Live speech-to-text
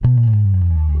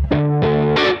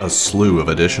A slew of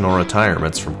additional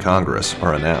retirements from Congress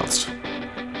are announced.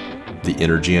 The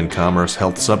Energy and Commerce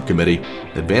Health Subcommittee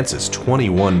advances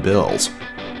 21 bills.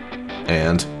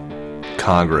 And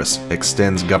Congress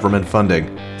extends government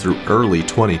funding through early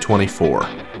 2024.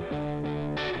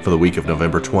 For the week of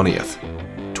November 20th,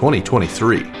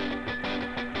 2023.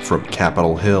 From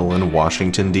Capitol Hill in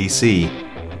Washington, D.C.,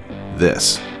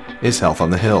 this is Health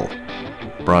on the Hill,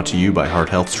 brought to you by Heart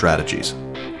Health Strategies.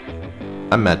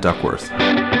 I'm Matt Duckworth.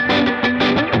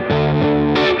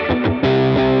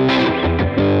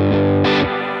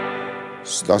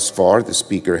 Thus far, the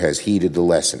Speaker has heeded the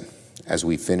lesson as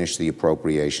we finish the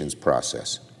appropriations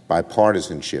process.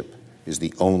 Bipartisanship is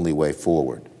the only way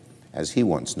forward. As he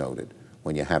once noted,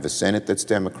 when you have a Senate that's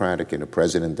Democratic and a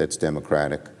President that's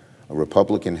Democratic, a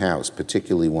Republican House,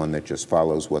 particularly one that just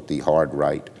follows what the hard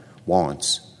right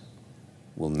wants,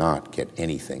 will not get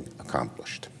anything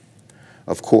accomplished.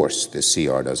 Of course, this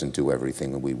CR doesn't do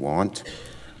everything that we want.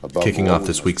 Kicking off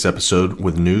this week's episode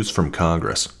with news from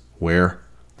Congress, where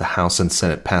the House and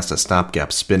Senate passed a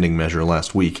stopgap spending measure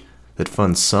last week that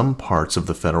funds some parts of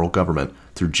the federal government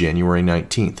through January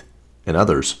 19th and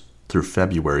others through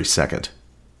February 2nd.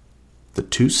 The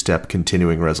two-step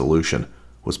continuing resolution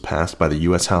was passed by the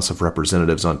U.S. House of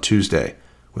Representatives on Tuesday,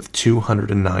 with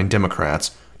 209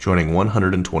 Democrats joining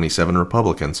 127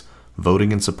 Republicans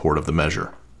voting in support of the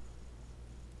measure.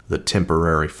 The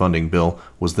temporary funding bill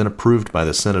was then approved by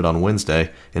the Senate on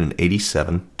Wednesday in an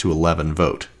 87-11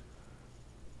 vote.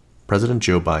 President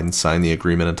Joe Biden signed the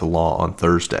agreement into law on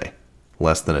Thursday,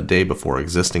 less than a day before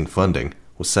existing funding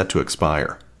was set to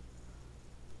expire.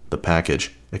 The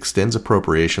package extends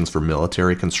appropriations for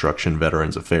military construction,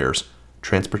 Veterans Affairs,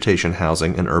 transportation,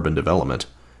 housing and urban development,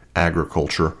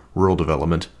 agriculture, rural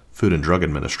development, Food and Drug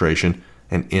Administration,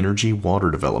 and energy water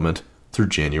development through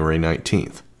January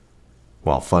 19th,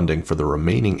 while funding for the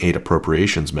remaining 8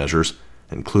 appropriations measures,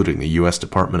 including the U.S.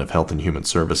 Department of Health and Human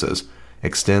Services,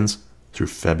 extends through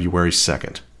February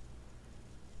 2nd.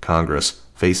 Congress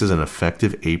faces an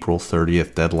effective April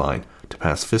 30th deadline to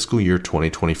pass fiscal year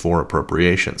 2024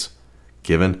 appropriations,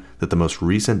 given that the most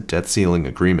recent debt ceiling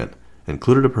agreement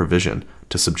included a provision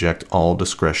to subject all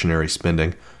discretionary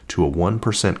spending to a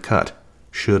 1% cut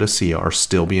should a CR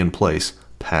still be in place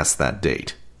past that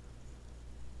date.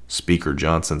 Speaker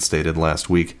Johnson stated last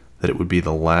week that it would be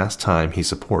the last time he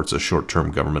supports a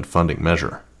short-term government funding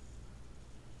measure.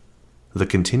 The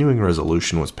continuing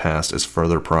resolution was passed as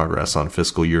further progress on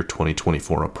fiscal year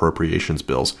 2024 appropriations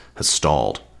bills has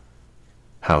stalled.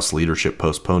 House leadership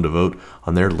postponed a vote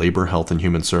on their Labor, Health and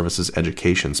Human Services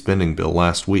education spending bill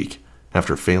last week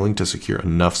after failing to secure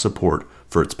enough support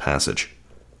for its passage.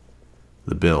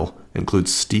 The bill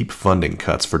includes steep funding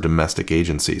cuts for domestic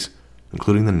agencies,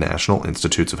 including the National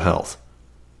Institutes of Health.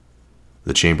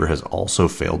 The chamber has also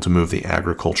failed to move the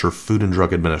Agriculture, Food and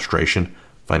Drug Administration,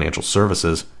 Financial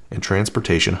Services, and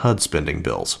Transportation HUD spending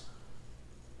bills.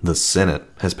 The Senate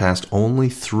has passed only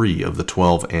 3 of the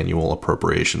 12 annual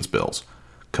appropriations bills,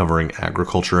 covering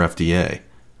Agriculture FDA,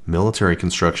 Military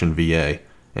Construction VA,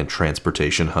 and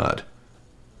Transportation HUD.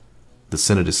 The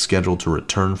Senate is scheduled to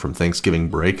return from Thanksgiving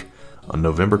break on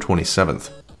November 27th,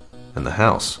 and the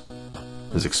House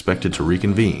is expected to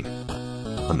reconvene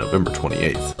on November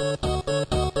 28th.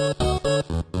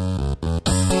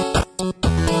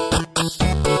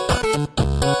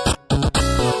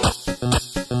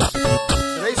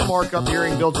 Today's markup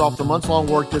hearing builds off the months-long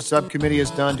work this subcommittee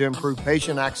has done to improve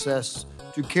patient access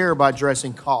to care by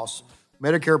addressing costs,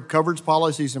 Medicare coverage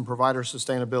policies, and provider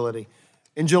sustainability.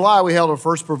 In July, we held our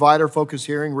first provider-focused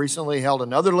hearing, recently held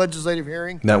another legislative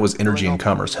hearing. That was Energy and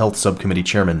Commerce Health Subcommittee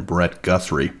Chairman Brett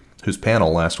Guthrie, whose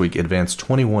panel last week advanced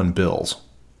 21 bills.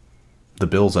 The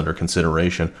bills under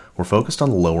consideration were focused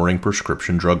on lowering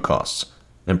prescription drug costs,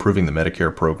 improving the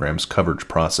Medicare program's coverage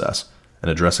process,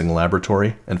 and addressing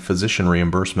laboratory and physician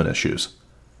reimbursement issues.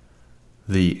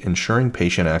 The Ensuring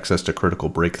Patient Access to Critical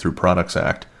Breakthrough Products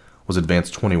Act was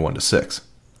advanced 21-6.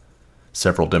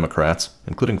 Several Democrats,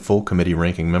 including full committee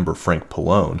ranking member Frank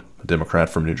Pallone, a Democrat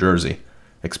from New Jersey,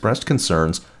 expressed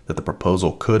concerns that the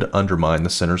proposal could undermine the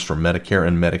Centers for Medicare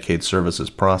and Medicaid Services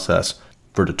process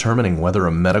for determining whether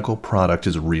a medical product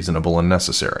is reasonable and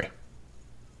necessary.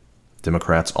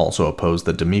 Democrats also opposed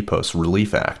the DMEPOS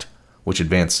Relief Act, which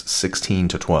advanced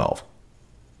 16-12.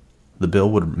 The bill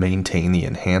would maintain the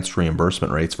enhanced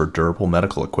reimbursement rates for durable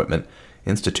medical equipment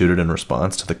instituted in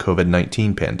response to the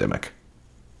COVID-19 pandemic.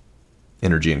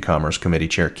 Energy and Commerce Committee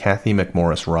Chair Kathy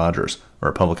McMorris Rogers, a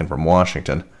Republican from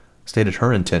Washington, stated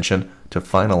her intention to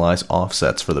finalize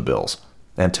offsets for the bills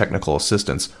and technical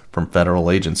assistance from federal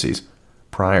agencies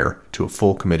prior to a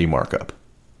full committee markup.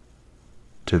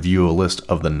 To view a list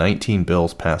of the 19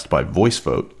 bills passed by voice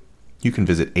vote, you can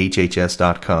visit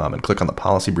hhs.com and click on the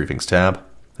Policy Briefings tab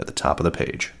at the top of the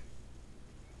page.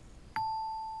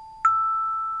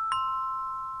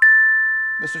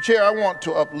 Mr. Chair, I want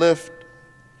to uplift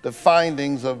the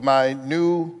findings of my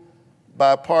new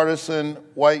bipartisan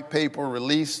white paper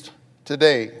released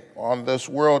today on this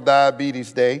World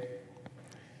Diabetes Day.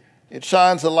 It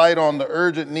shines a light on the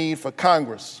urgent need for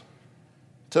Congress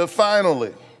to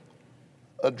finally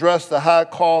address the high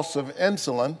costs of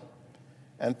insulin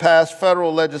and pass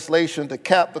federal legislation to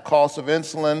cap the cost of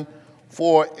insulin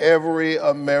for every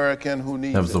American who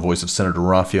needs it. That was the voice of Senator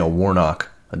Raphael Warnock,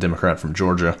 a Democrat from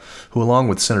Georgia, who, along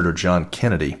with Senator John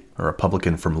Kennedy, a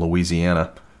Republican from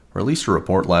Louisiana, released a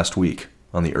report last week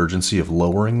on the urgency of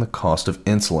lowering the cost of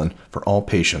insulin for all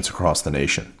patients across the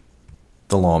nation.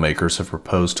 The lawmakers have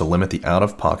proposed to limit the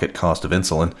out-of-pocket cost of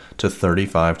insulin to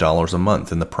 $35 a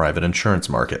month in the private insurance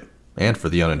market and for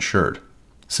the uninsured,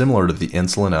 similar to the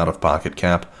insulin out-of-pocket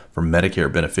cap for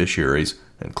Medicare beneficiaries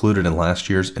included in last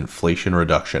year's Inflation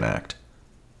Reduction Act.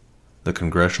 The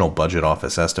Congressional Budget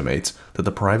Office estimates that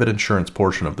the private insurance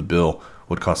portion of the bill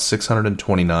would cost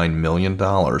 $629 million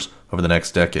over the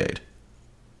next decade.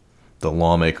 The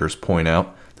lawmakers point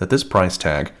out that this price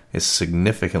tag is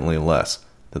significantly less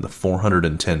than the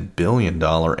 $410 billion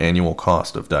annual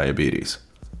cost of diabetes.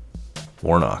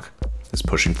 Warnock is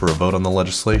pushing for a vote on the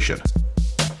legislation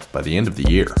by the end of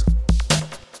the year.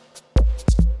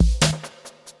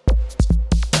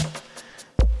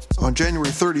 On January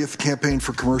 30th, the Campaign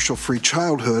for Commercial-Free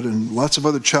Childhood and lots of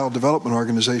other child development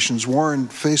organizations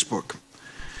warned Facebook.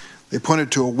 They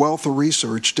pointed to a wealth of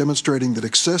research demonstrating that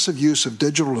excessive use of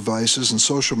digital devices and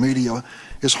social media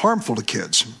is harmful to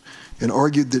kids, and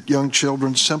argued that young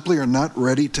children simply are not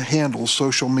ready to handle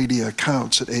social media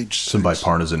accounts at age 6. Some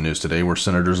bipartisan news today were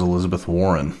Senators Elizabeth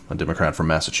Warren, a Democrat from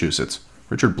Massachusetts,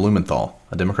 Richard Blumenthal,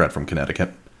 a Democrat from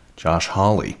Connecticut, Josh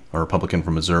Hawley, a Republican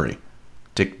from Missouri,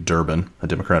 Dick Durbin, a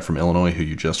Democrat from Illinois who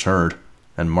you just heard,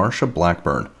 and Marsha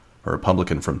Blackburn, a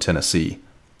Republican from Tennessee,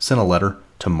 sent a letter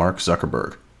to Mark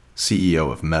Zuckerberg,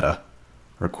 CEO of Meta,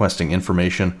 requesting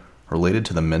information related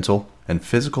to the mental and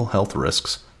physical health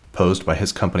risks posed by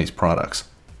his company's products,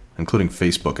 including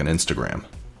Facebook and Instagram.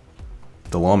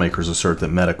 The lawmakers assert that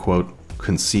Meta, quote,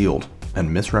 concealed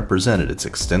and misrepresented its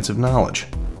extensive knowledge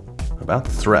about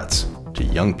the threats to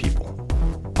young people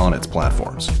on its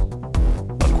platforms,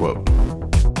 unquote.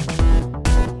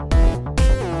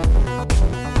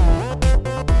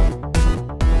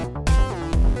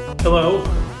 Hello,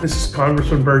 this is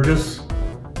Congressman Burgess,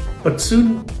 but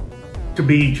soon to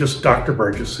be just Dr.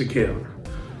 Burgess again.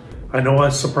 I know I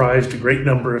surprised a great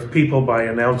number of people by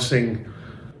announcing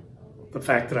the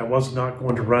fact that I was not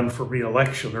going to run for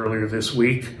re-election earlier this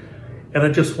week, and I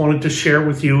just wanted to share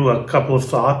with you a couple of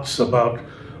thoughts about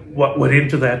what went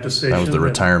into that decision. That was the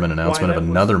retirement announcement of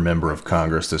another member of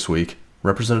Congress this week,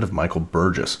 Representative Michael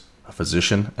Burgess, a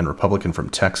physician and Republican from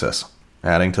Texas,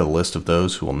 adding to the list of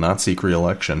those who will not seek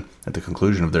re-election at the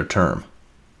conclusion of their term.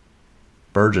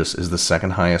 Burgess is the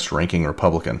second highest ranking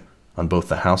Republican on both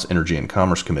the House Energy and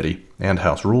Commerce Committee and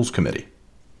House Rules Committee.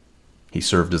 He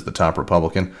served as the top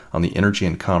Republican on the Energy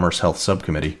and Commerce Health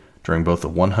Subcommittee during both the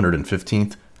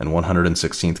 115th and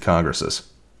 116th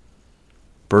Congresses.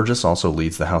 Burgess also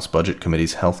leads the House Budget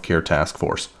Committee's Health Care Task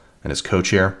Force and is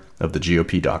co-chair of the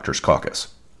GOP Doctors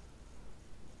Caucus.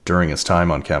 During his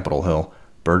time on Capitol Hill,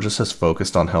 Burgess has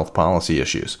focused on health policy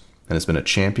issues and has been a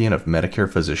champion of Medicare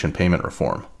physician payment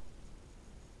reform.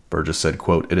 Burgess said,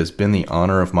 quote, "It has been the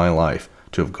honor of my life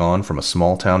to have gone from a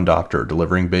small-town doctor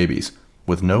delivering babies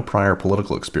with no prior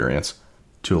political experience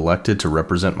to elected to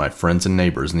represent my friends and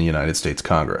neighbors in the United States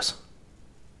Congress."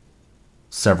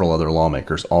 Several other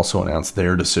lawmakers also announced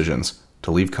their decisions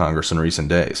to leave Congress in recent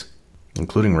days,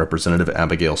 including Representative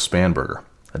Abigail Spanberger,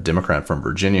 a Democrat from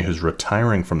Virginia who's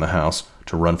retiring from the House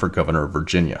to run for governor of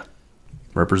Virginia,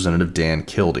 Representative Dan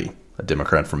Kildee, a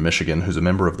Democrat from Michigan who's a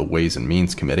member of the Ways and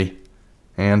Means Committee,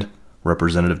 and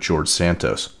Representative George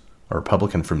Santos, a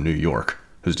Republican from New York,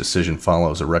 whose decision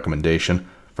follows a recommendation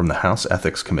from the House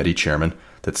Ethics Committee chairman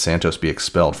that Santos be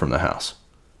expelled from the House.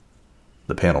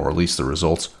 The panel released the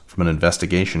results from an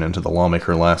investigation into the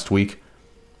lawmaker last week,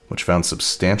 which found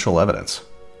substantial evidence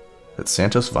that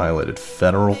Santos violated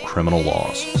federal criminal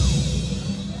laws.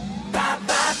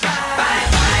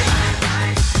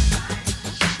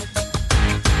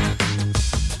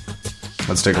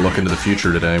 Let's take a look into the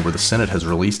future today, where the Senate has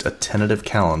released a tentative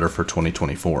calendar for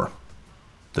 2024.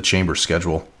 The chamber's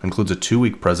schedule includes a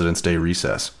 2-week President's Day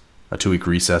recess, a 2-week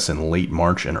recess in late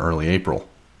March and early April,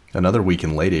 another week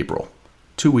in late April,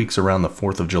 2 weeks around the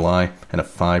 4th of July, and a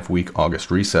 5-week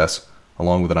August recess,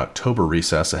 along with an October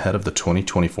recess ahead of the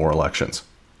 2024 elections.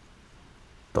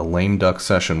 The lame duck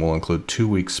session will include 2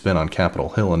 weeks spent on Capitol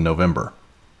Hill in November,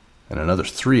 and another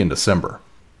 3 in December.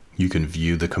 You can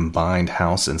view the combined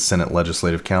House and Senate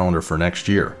legislative calendar for next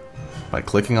year by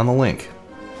clicking on the link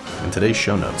in today's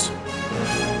show notes.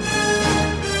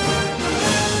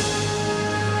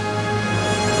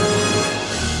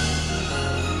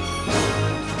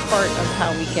 Part of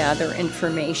how we gather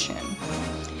information.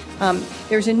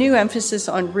 There's a new emphasis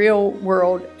on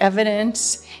real-world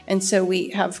evidence, and so we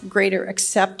have greater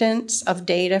acceptance of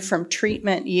data from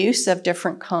treatment use of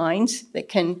different kinds that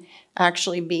can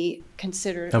actually be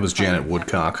considered. That was Janet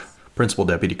Woodcock, Principal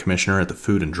Deputy Commissioner at the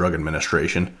Food and Drug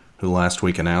Administration, who last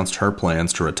week announced her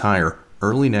plans to retire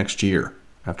early next year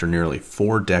after nearly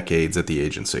 4 decades at the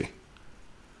agency.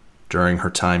 During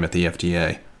her time at the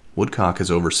FDA, Woodcock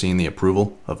has overseen the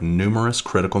approval of numerous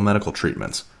critical medical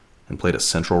treatments and played a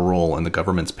central role in the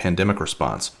government's pandemic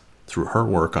response through her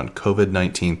work on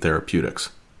COVID-19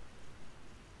 therapeutics.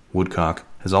 Woodcock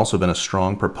has also been a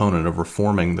strong proponent of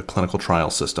reforming the clinical trial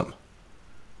system.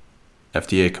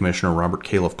 FDA Commissioner Robert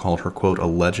Califf called her, quote, a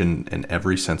legend in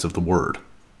every sense of the word,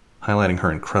 highlighting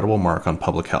her incredible mark on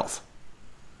public health.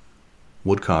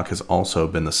 Woodcock has also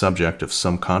been the subject of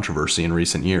some controversy in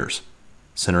recent years,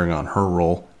 centering on her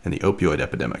role in the opioid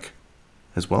epidemic,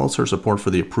 as well as her support for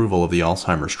the approval of the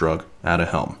Alzheimer's drug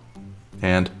Aduhelm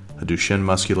and a Duchenne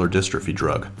muscular dystrophy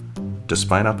drug,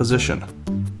 despite opposition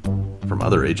from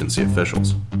other agency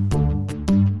officials.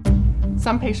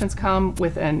 Some patients come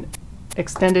with an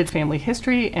extended family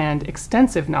history and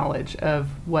extensive knowledge of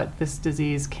what this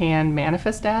disease can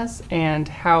manifest as and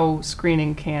how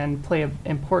screening can play an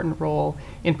important role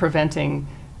in preventing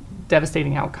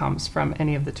devastating outcomes from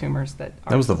any of the tumors that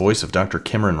are. That was the voice of Dr.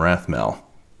 Cameron Rathmell,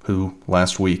 who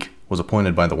last week was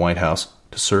appointed by the White House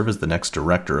to serve as the next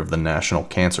director of the National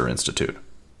Cancer Institute.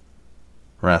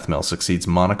 Rathmell succeeds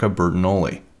Monica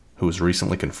Bertagnolli, who was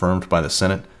recently confirmed by the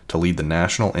Senate to lead the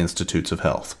National Institutes of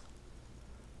Health.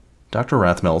 Dr.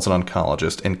 Rathmell is an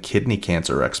oncologist and kidney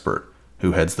cancer expert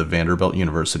who heads the Vanderbilt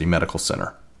University Medical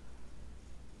Center.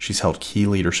 She's held key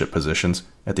leadership positions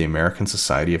at the American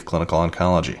Society of Clinical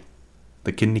Oncology,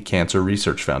 the Kidney Cancer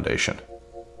Research Foundation,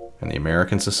 and the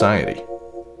American Society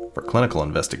for Clinical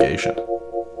Investigation.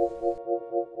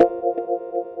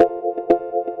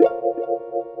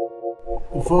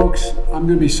 Well, folks, I'm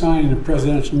going to be signing a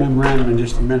presidential memorandum in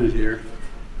just a minute here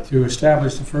to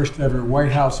establish the first ever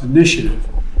White House initiative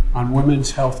on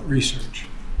women's health research.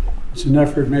 It's an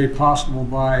effort made possible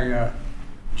by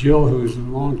Jill, who's a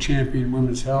long champion in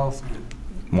women's health.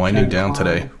 Winding down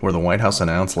today, where the White House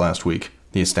announced last week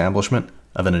the establishment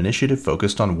of an initiative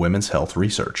focused on women's health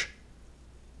research.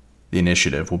 The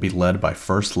initiative will be led by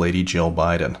First Lady Jill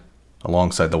Biden,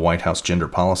 alongside the White House Gender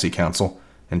Policy Council,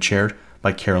 and chaired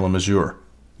by Carolyn Mazur,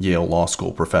 Yale Law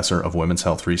School professor of women's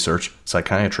health research,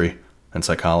 psychiatry, and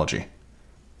psychology.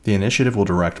 The initiative will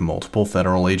direct multiple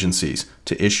federal agencies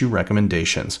to issue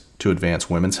recommendations to advance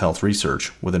women's health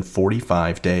research within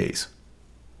 45 days.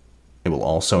 It will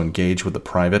also engage with the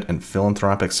private and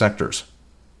philanthropic sectors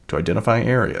to identify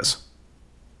areas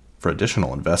for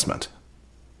additional investment.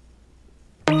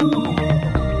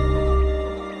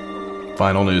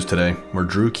 Final news today, where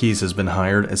Drew Keyes has been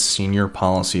hired as Senior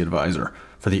Policy Advisor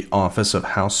for the Office of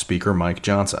House Speaker Mike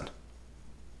Johnson.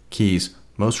 Keyes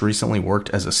most recently worked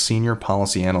as a Senior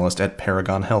Policy Analyst at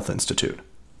Paragon Health Institute.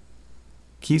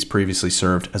 Keyes previously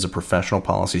served as a professional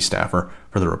policy staffer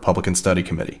for the Republican Study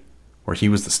Committee, where he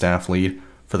was the staff lead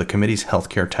for the committee's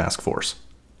healthcare task force.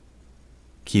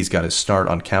 Keyes got his start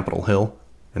on Capitol Hill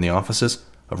in the offices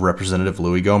of Representative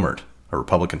Louis Gohmert, a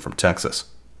Republican from Texas,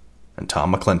 and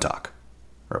Tom McClintock,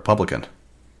 a Republican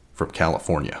from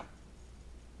California.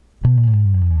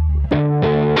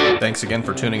 Thanks again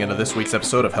for tuning into this week's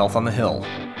episode of Health on the Hill,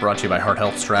 brought to you by Heart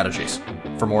Health Strategies.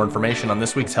 For more information on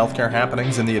this week's healthcare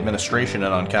happenings in the administration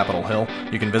and on Capitol Hill,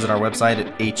 you can visit our website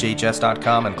at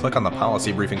hhs.com and click on the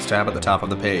Policy Briefings tab at the top of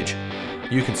the page.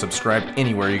 You can subscribe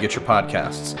anywhere you get your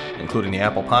podcasts, including the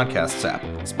Apple Podcasts app,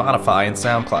 Spotify, and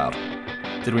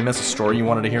SoundCloud. Did we miss a story you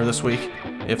wanted to hear this week?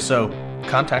 If so,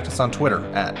 contact us on Twitter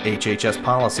at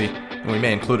HHSPolicy, and we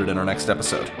may include it in our next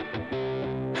episode.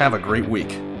 Have a great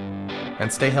week,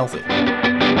 and stay healthy.